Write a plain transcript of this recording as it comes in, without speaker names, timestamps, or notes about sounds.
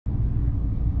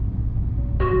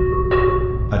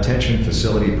Attention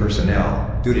facility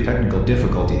personnel, due to technical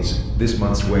difficulties, this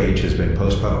month's wage has been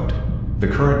postponed. The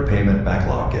current payment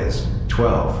backlog is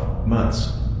 12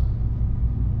 months.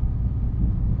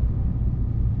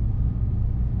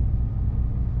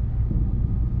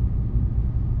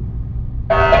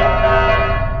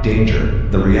 Danger,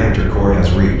 the reactor core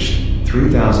has reached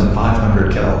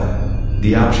 3,500 Kelvin.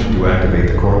 The option to activate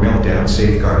the core meltdown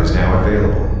safeguard is now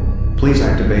available. Please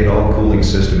activate all cooling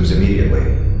systems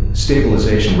immediately.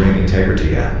 Stabilization ring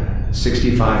integrity at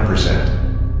 65%.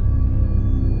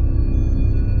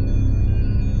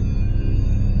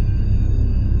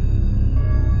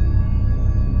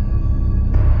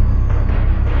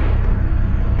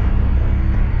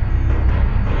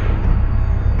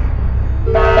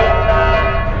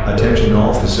 Attention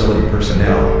all facility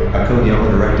personnel, a code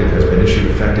yellow directive has been issued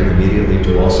effective immediately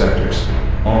to all sectors.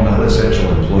 All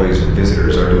non-essential employees and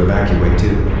visitors are to evacuate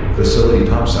to facility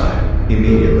topside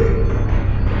immediately.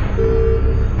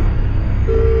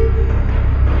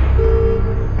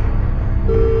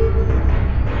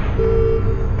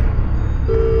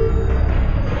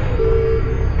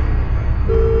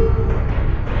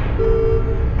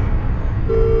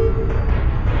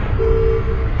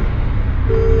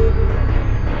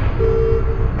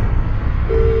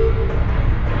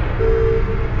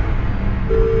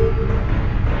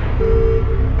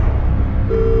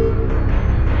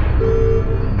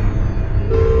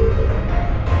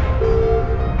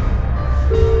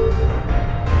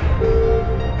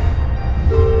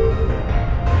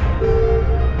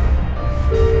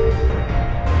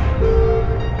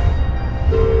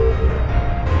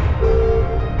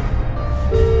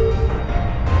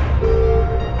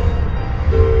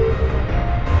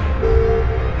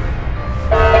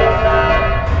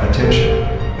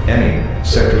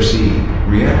 Sector C,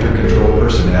 reactor control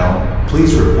personnel,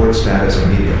 please report status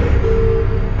immediately.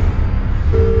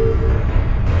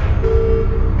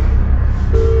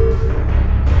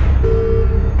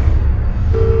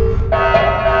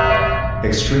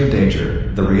 Extreme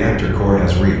danger, the reactor core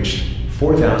has reached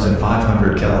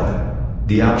 4,500 Kelvin.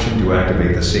 The option to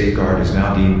activate the safeguard is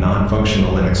now deemed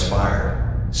non-functional and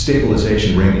expired.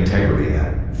 Stabilization ring integrity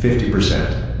at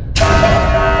 50%.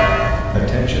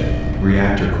 Attention,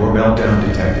 reactor core meltdown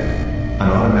detected. An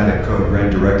automatic code red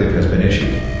directive has been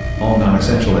issued. All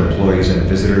non-essential employees and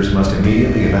visitors must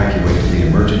immediately evacuate to the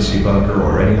emergency bunker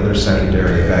or any other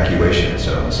secondary evacuation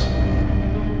zones.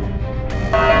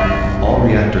 All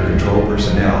reactor control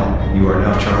personnel, you are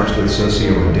now charged with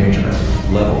socio-endangerment,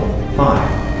 level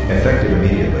 5, effective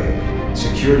immediately.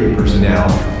 Security personnel,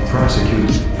 prosecute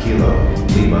Kilo,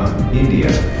 Lima, India,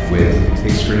 with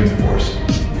extreme force.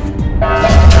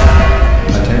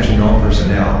 Attention all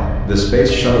personnel, the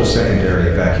Space Shuttle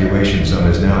secondary evacuation zone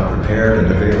is now prepared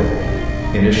and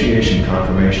available. Initiation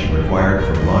confirmation required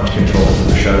from launch control for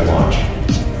the shuttle launch.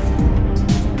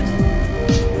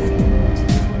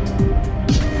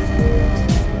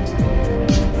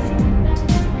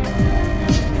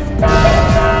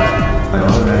 An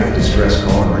automatic distress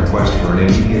call and request for an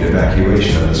immediate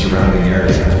evacuation of the surrounding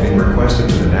area has been requested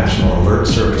to the National Alert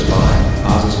Service by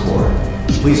OSIS Corps.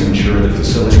 Please ensure the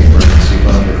facility emergency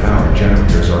bunker power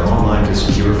generators are online to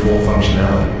secure full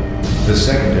functionality. The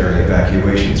secondary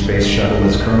evacuation space shuttle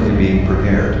is currently being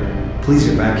prepared. Please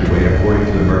evacuate according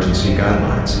to emergency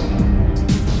guidelines.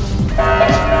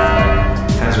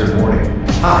 Hazard warning.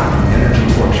 High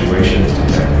energy fluctuations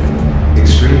detected.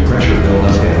 Extreme pressure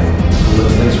buildup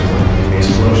in laser point.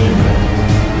 Explosion.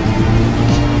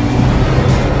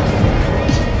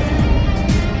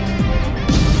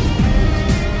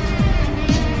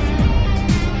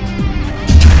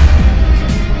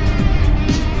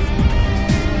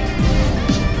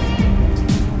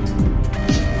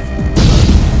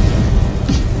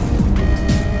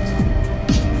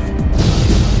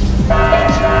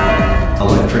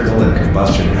 Electrical and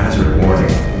combustion hazard warning.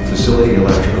 Facility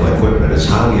electrical equipment is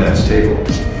highly unstable.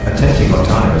 Attempting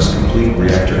autonomous complete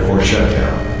reactor core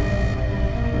shutdown.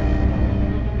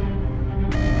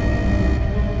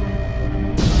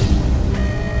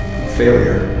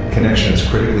 Failure. Connections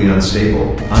critically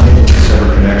unstable. Unable to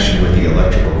sever connection with the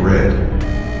electrical grid.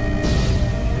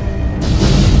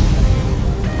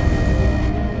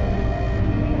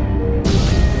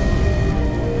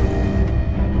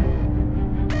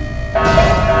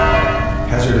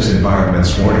 Hazardous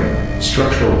environments warning.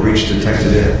 Structural breach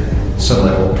detected in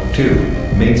sublevel 2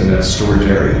 maintenance storage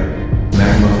area.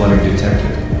 Magma flooding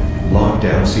detected.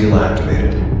 Lockdown seal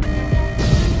activated.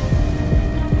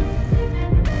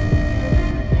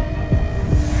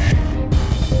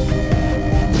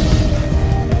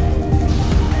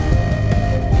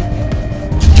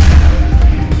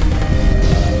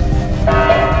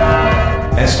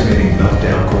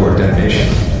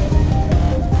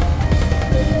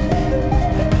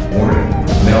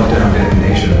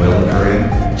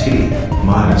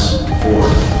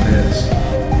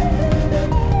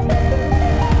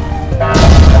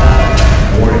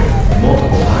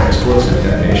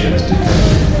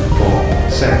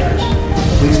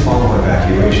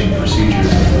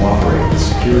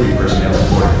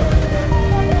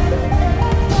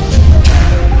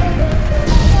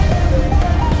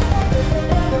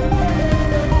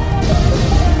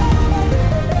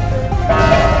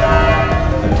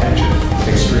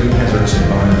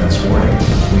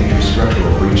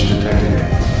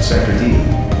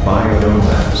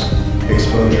 labs.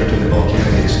 Exposure to the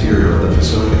volcanic exterior of the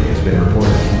facility has been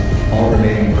reported. All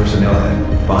remaining personnel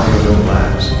at Biodome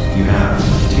Labs, you have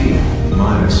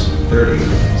T-minus 30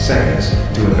 seconds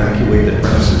to evacuate the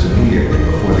premises immediately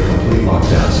before the complete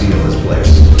lockdown seal is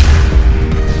placed.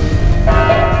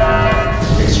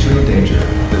 Extreme danger.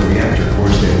 The reactor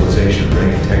core stabilization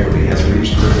ring integrity has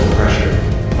reached critical pressure.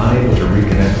 Unable to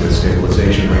reconnect with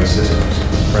stabilization ring systems.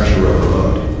 Pressure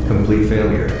overload. Complete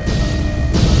failure.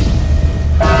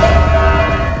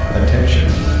 Attention.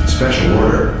 Special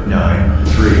Order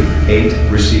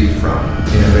 938 received from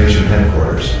Innovation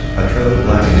Headquarters. A code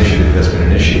black initiative has been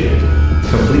initiated.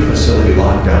 Complete facility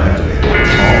lockdown activated.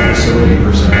 All facility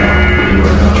personnel, you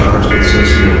are now charged with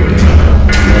associated danger.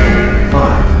 Level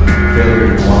 5. Failure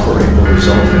to cooperate will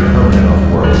result in permanent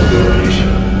off-world relocation.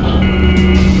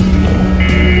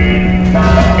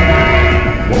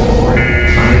 Warning.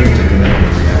 Unable to connect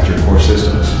with reactor core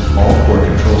systems. All core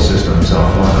control systems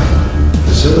offline.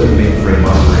 Facility mainframe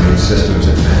operating systems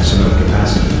at maximum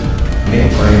capacity.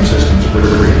 Mainframe systems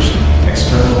breached.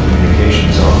 External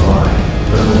communications offline.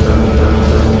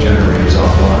 Thermal generators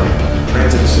offline.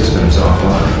 Transit systems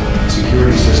offline.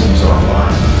 Security systems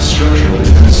offline. Structural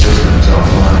defense systems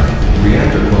offline.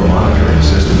 Reactor core monitoring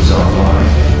systems offline.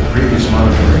 Previous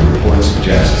monitoring report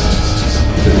suggests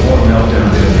the core meltdown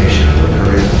detonation will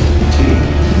occur in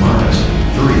T-minus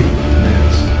 3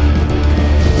 minutes.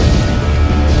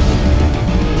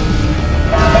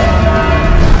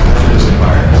 Hazardous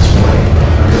environments warning.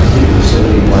 A complete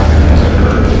facility blackout has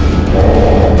occurred.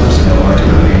 All personnel are to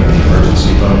remain in the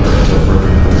emergency bunker until further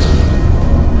notice.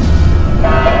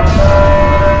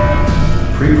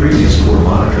 Previous core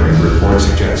monitoring report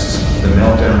suggests the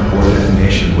meltdown core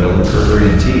detonation will occur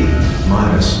in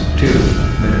T-minus 2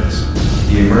 minutes.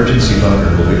 The emergency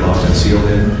bunker will be locked and sealed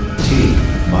in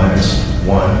T-minus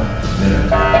 1 minute.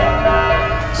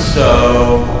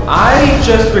 So, I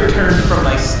just returned from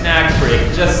my snack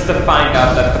break just to find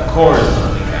out that the core is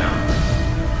burning down.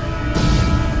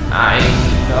 I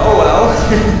know, well,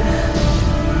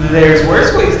 there's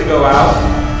worse ways to go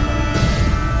out.